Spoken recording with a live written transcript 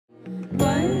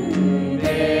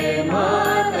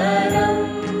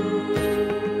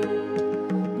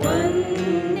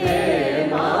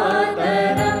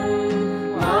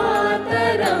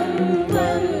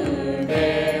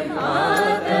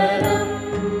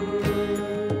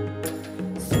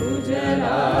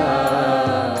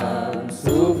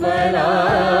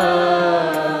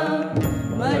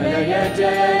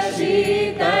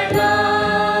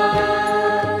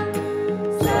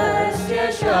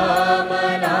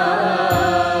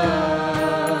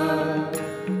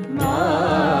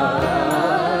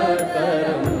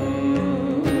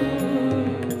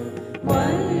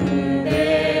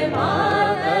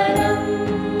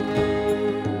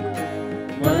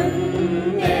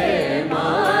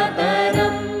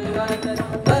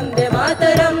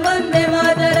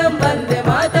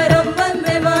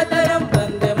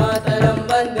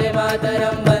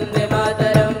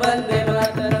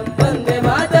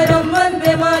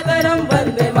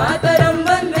Mataram,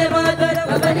 Vande Mataram.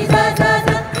 Mapani sa sa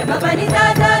sa, mapani sa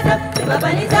sa sa,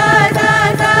 mapani sa sa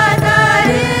sa sa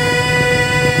re.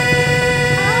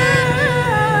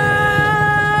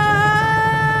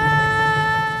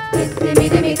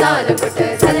 Nithimidimi kalam puttu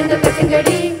salanga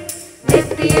kasingadi,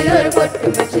 nithiyil oru pottu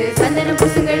vachu sandanam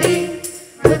pusungadi,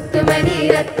 muttumani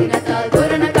rattinatha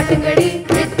dorana kattungadi,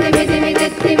 nithimidimi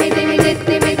nithimidimi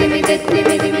nithimidimi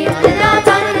nithimidimi tanana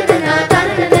tanana tanana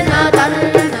tanana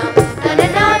tanana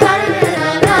tanana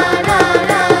tanana.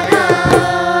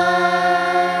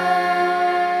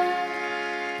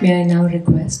 May I now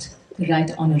request the Right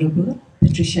Honourable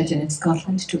Patricia Janet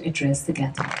Scotland to address the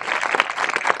gathering.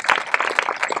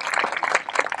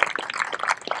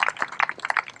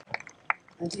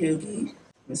 Yogi,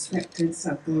 respected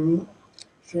Sadhguru,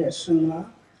 Sri Ashramla,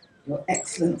 Your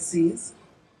Excellencies,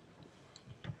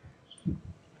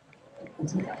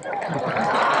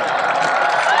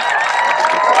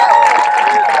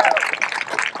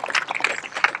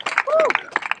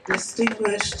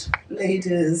 distinguished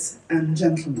ladies and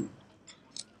gentlemen,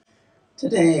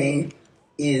 today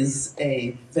is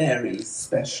a very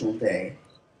special day,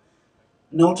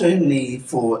 not only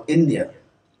for India,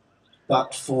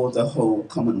 but for the whole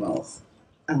Commonwealth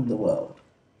and the world.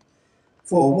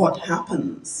 For what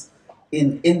happens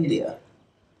in India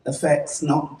affects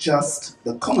not just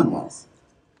the Commonwealth,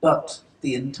 but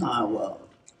the entire world.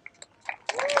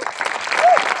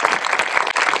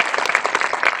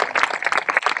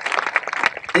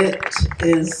 It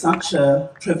is such a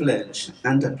privilege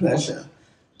and a pleasure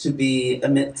to be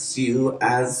amidst you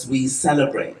as we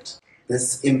celebrate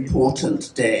this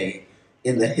important day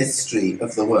in the history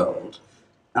of the world.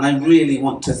 And I really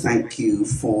want to thank you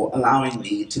for allowing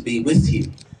me to be with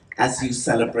you as you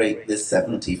celebrate this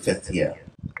 75th year.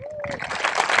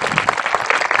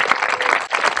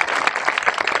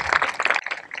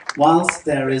 Whilst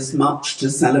there is much to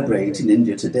celebrate in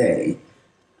India today,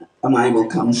 and I will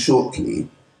come shortly,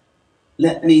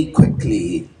 let me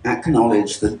quickly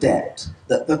acknowledge the debt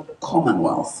that the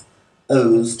Commonwealth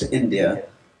owes to India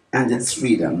and its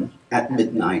freedom at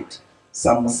midnight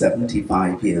some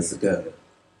 75 years ago.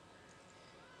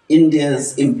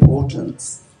 India's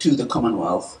importance to the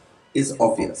Commonwealth is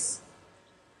obvious.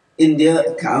 India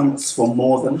accounts for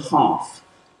more than half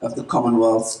of the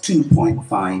Commonwealth's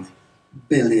 2.5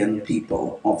 billion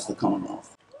people of the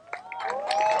Commonwealth.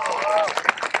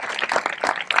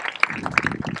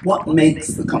 What makes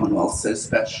the Commonwealth so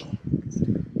special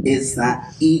is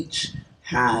that each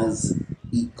has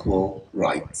equal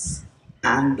rights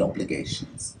and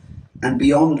obligations. And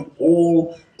beyond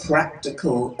all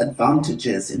practical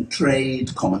advantages in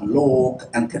trade, common law,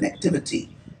 and connectivity,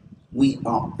 we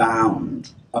are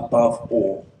bound above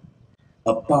all,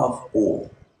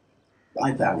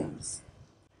 by values.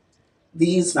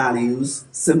 These values,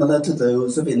 similar to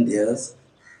those of India's,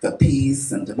 for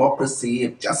peace and democracy,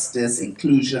 of justice,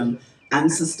 inclusion,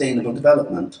 and sustainable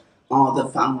development, are the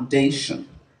foundation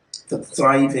for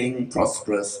thriving,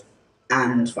 prosperous,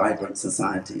 and vibrant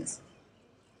societies.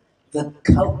 The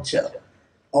culture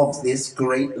of this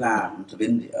great land of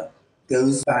India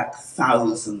goes back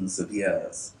thousands of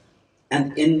years,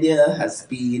 and India has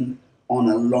been on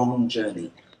a long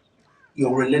journey.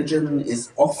 Your religion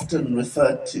is often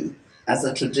referred to as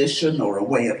a tradition or a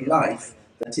way of life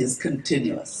that is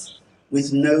continuous,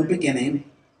 with no beginning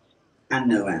and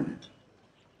no end.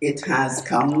 It has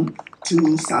come to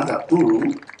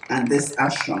Sadhguru and this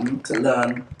ashram to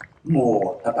learn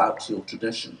more about your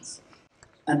traditions.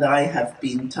 And I have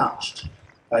been touched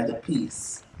by the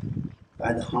peace,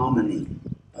 by the harmony,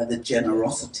 by the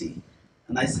generosity,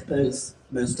 and I suppose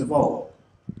most of all,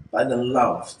 by the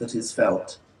love that is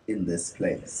felt in this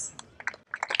place.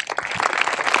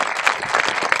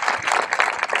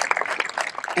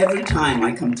 Every time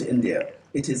I come to India,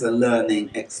 it is a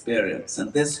learning experience,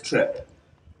 and this trip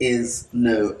is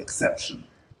no exception.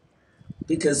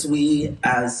 Because we,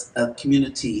 as a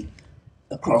community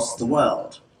across the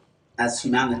world, as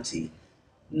humanity,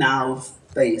 now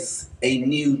face a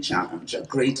new challenge, a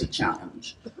greater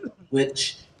challenge,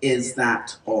 which is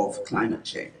that of climate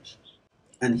change.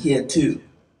 And here too,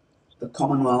 the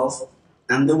Commonwealth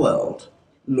and the world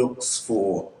looks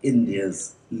for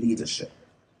India's leadership.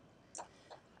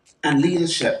 And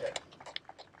leadership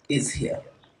is here.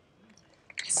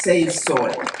 Save Soil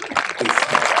is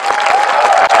here.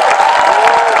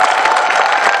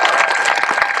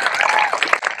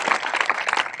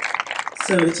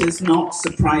 So it is not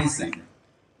surprising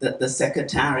that the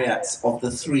secretariats of the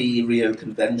three Rio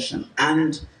Convention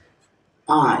and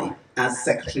I, as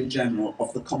Secretary General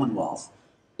of the Commonwealth,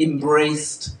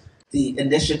 embraced the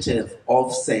initiative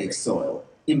of Save Soil,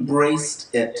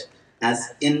 embraced it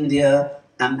as India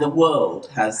and the world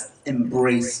has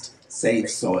embraced Save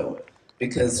Soil,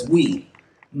 because we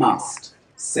must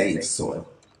save soil.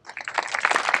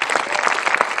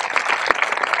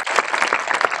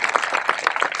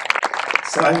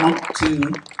 So I want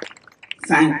to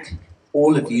thank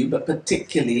all of you, but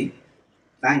particularly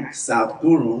thank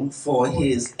Sadhguru for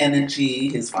his energy,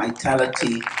 his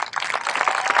vitality,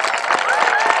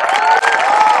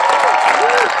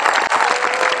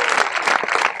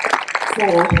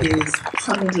 for his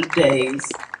 100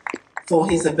 days, for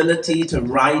his ability to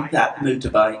ride that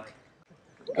motorbike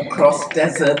across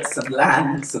deserts and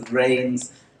lands and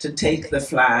rains to take the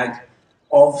flag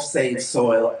of Save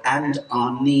Soil and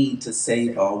our need to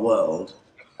save our world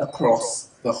across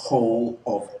the whole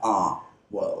of our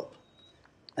world.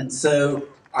 And so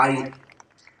I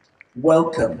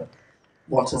welcome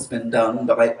what has been done,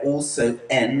 but I also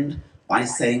end by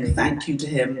saying thank you to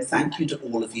him, thank you to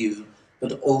all of you,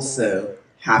 but also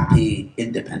happy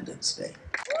Independence Day.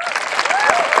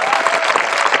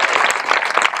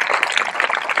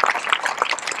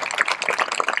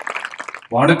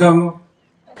 Vanakkam,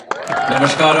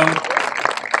 Namaskaram,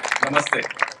 Namaste.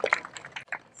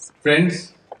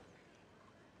 Friends,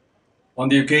 on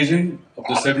the occasion of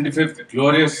the 75th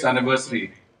glorious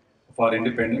anniversary of our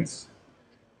independence,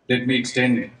 let me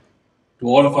extend to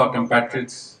all of our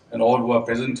compatriots and all who are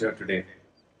present here today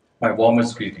my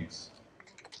warmest greetings.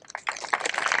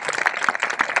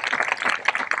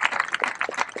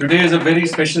 Today is a very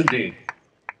special day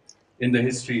in the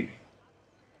history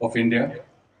of India,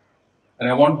 and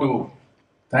I want to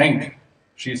thank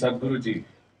Shri Sadhguru Ji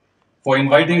for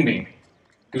inviting me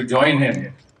to join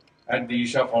him at the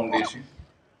Isha Foundation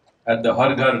at the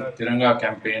Har Ghar Tiranga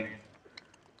campaign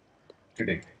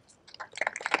today.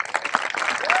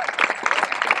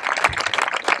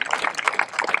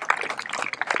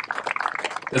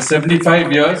 The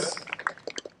 75 years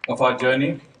of our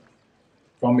journey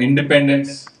from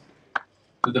independence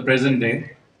to the present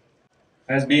day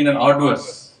has been an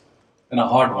arduous and a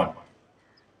hard one.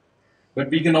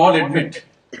 But we can all admit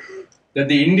that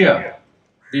the India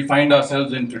we find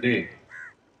ourselves in today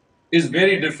is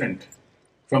very different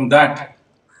from that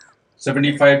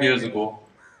 75 years ago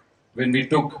when we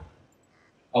took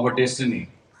our destiny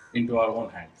into our own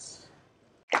hands.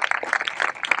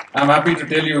 I'm happy to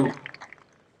tell you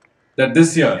that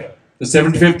this year, the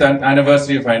 75th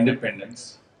anniversary of our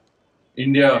independence,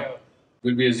 India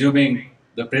will be assuming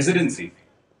the presidency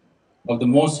of the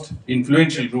most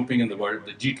influential grouping in the world,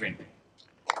 the G20.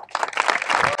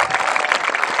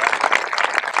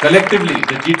 Collectively,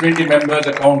 the G20 members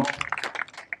account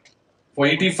for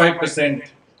 85%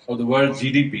 of the world's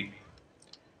GDP,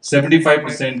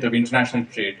 75% of international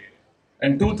trade,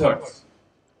 and 2/3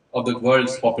 of the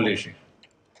world's population.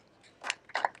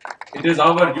 It is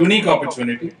our unique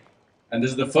opportunity, and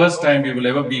this is the first time we will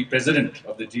ever be president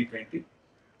of the G20.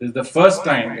 This is the first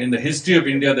time in the history of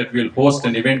India that we will host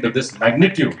an event of this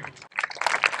magnitude.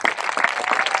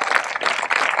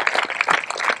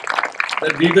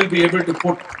 That we will be able to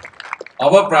put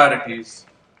our priorities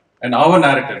and our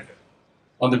narrative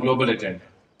on the global agenda.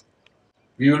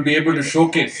 We will be able to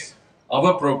showcase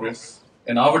our progress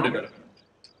and our development,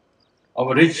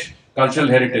 our rich cultural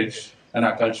heritage and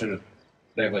our cultural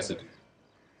diversity.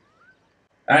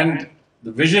 And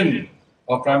the vision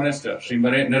of Prime Minister Shri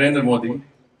Narendra Modi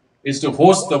is to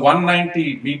host the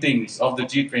 190 meetings of the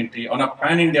G20 on a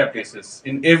pan-India basis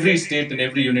in every state and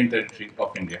every union territory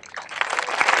of India.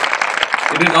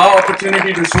 It is our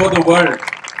opportunity to show the world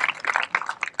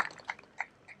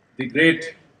the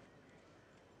great,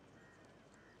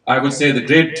 I would say, the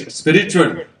great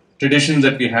spiritual traditions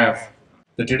that we have,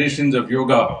 the traditions of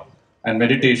yoga and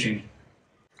meditation.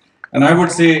 And I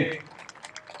would say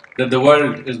that the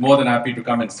world is more than happy to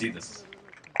come and see this.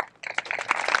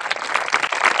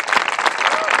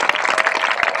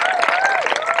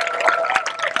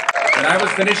 When I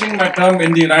was finishing my term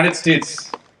in the United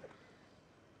States,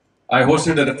 I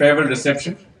hosted a farewell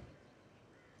reception,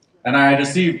 and I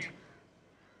received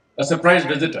a surprise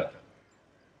visitor,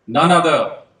 none other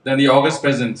than the august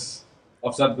presence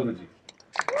of Sadhguru Ji.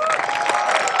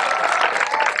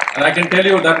 And I can tell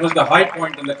you that was the high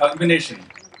point and the culmination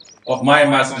of my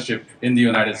ambassadorship in the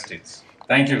United States.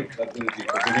 Thank you, Sadhguru Ji,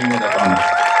 for giving me that honor.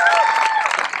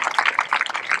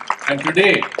 And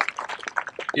today,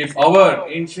 if our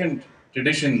ancient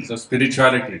traditions of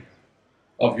spirituality,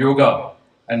 of yoga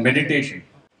and meditation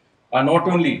are not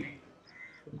only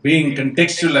being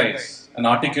contextualized and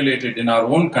articulated in our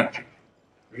own country,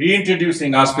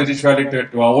 reintroducing our spirituality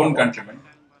to our own countrymen,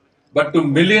 but to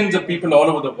millions of people all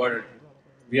over the world,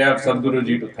 we have Sadhguru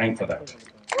Ji to thank for that.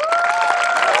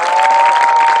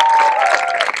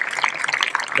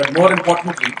 But more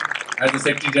importantly, as the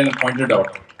Secretary General pointed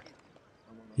out,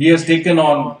 he has taken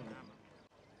on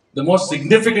the most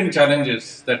significant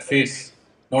challenges that face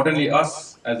not only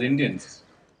us as Indians,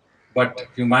 but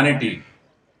humanity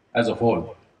as a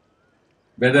whole.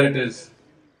 Whether it is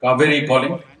Kaveri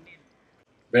calling,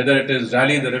 whether it is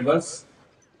Rally the Rivers,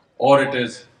 or it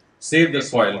is Save the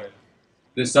Soil,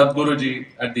 this Sadhguruji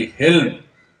at the helm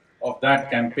of that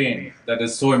campaign that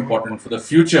is so important for the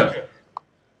future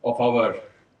of our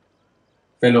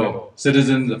fellow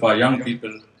citizens, of our young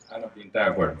people, and of the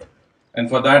entire world. And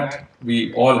for that,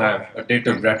 we all have a debt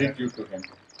of gratitude to him.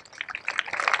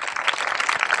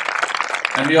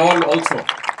 And we all also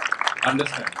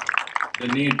understand the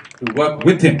need to work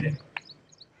with him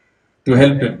to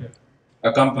help him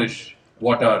accomplish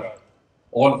what are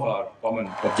all of our common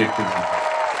objectives.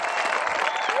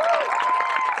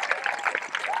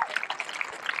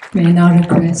 May I now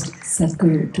request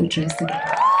Sadhguru to address the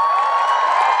gathering.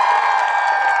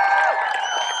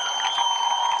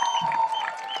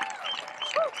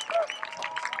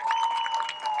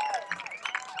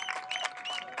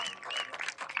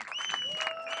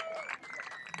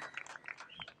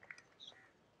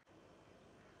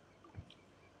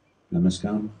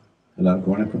 Namaskar. Hello,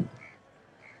 Vanakkam.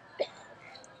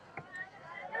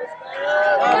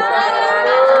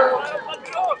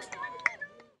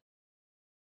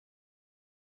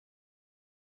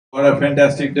 What a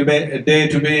fantastic day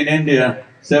to be in India,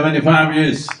 75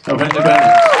 years of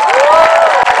independence.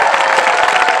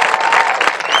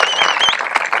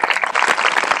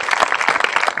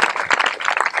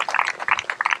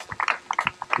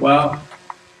 Well,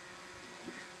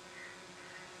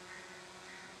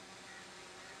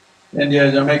 India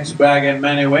is a mixed bag in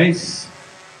many ways,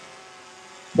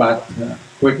 but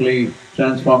quickly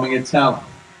transforming itself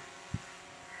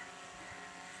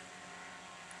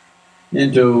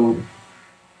into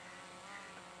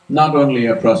not only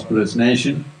a prosperous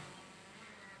nation,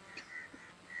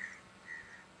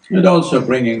 but also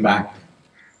bringing back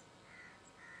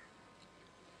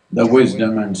the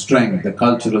wisdom and strength, the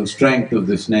cultural strength of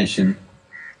this nation,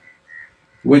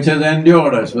 which has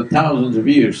endured us for thousands of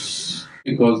years,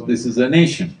 because this is a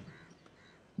nation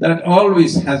that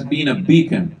always has been a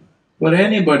beacon for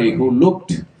anybody who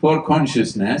looked for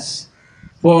consciousness,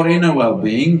 for inner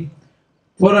well-being,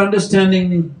 for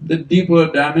understanding the deeper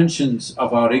dimensions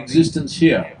of our existence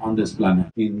here on this planet.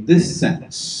 In this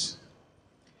sense,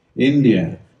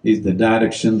 India is the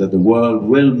direction that the world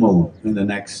will move in the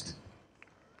next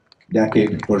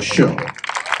decade for sure.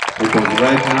 Because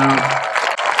right now,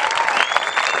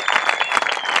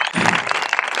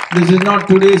 this is not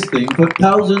today's thing, for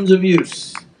thousands of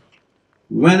years,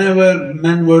 whenever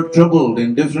men were troubled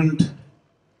in different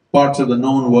parts of the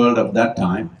known world of that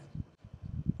time,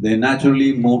 they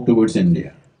naturally moved towards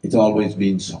India. It's always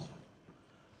been so.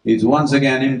 It's once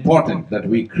again important that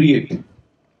we create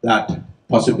that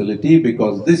possibility,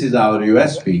 because this is our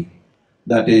USP,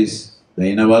 that is the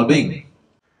inner well-being.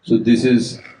 So this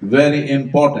is very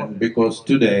important, because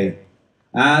today,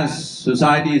 as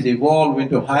societies evolve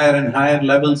into higher and higher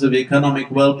levels of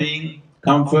economic well-being,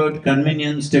 comfort,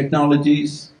 convenience,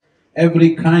 technologies,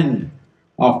 every kind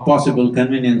of possible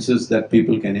conveniences that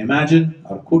people can imagine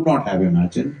or could not have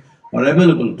imagined are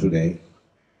available today,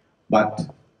 but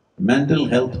mental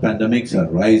health pandemics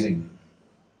are rising.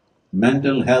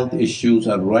 Mental health issues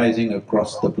are rising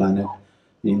across the planet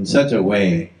in such a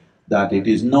way that it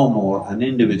is no more an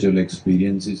individual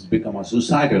experience, it's become a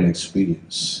societal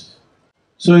experience.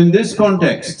 So in this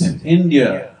context,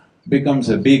 India becomes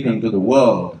a beacon to the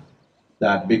world,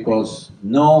 that because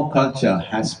no culture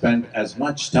has spent as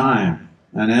much time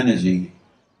and energy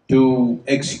to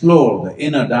explore the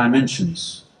inner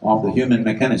dimensions of the human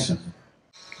mechanism.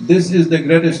 This is the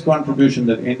greatest contribution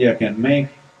that India can make.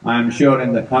 I am sure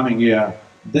in the coming year,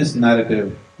 this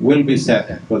narrative will be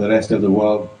set for the rest of the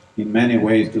world in many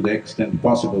ways to the extent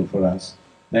possible for us.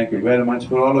 Thank you very much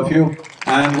for all of you,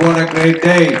 and what a great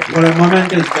day, what a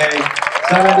momentous day,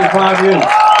 75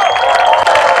 years.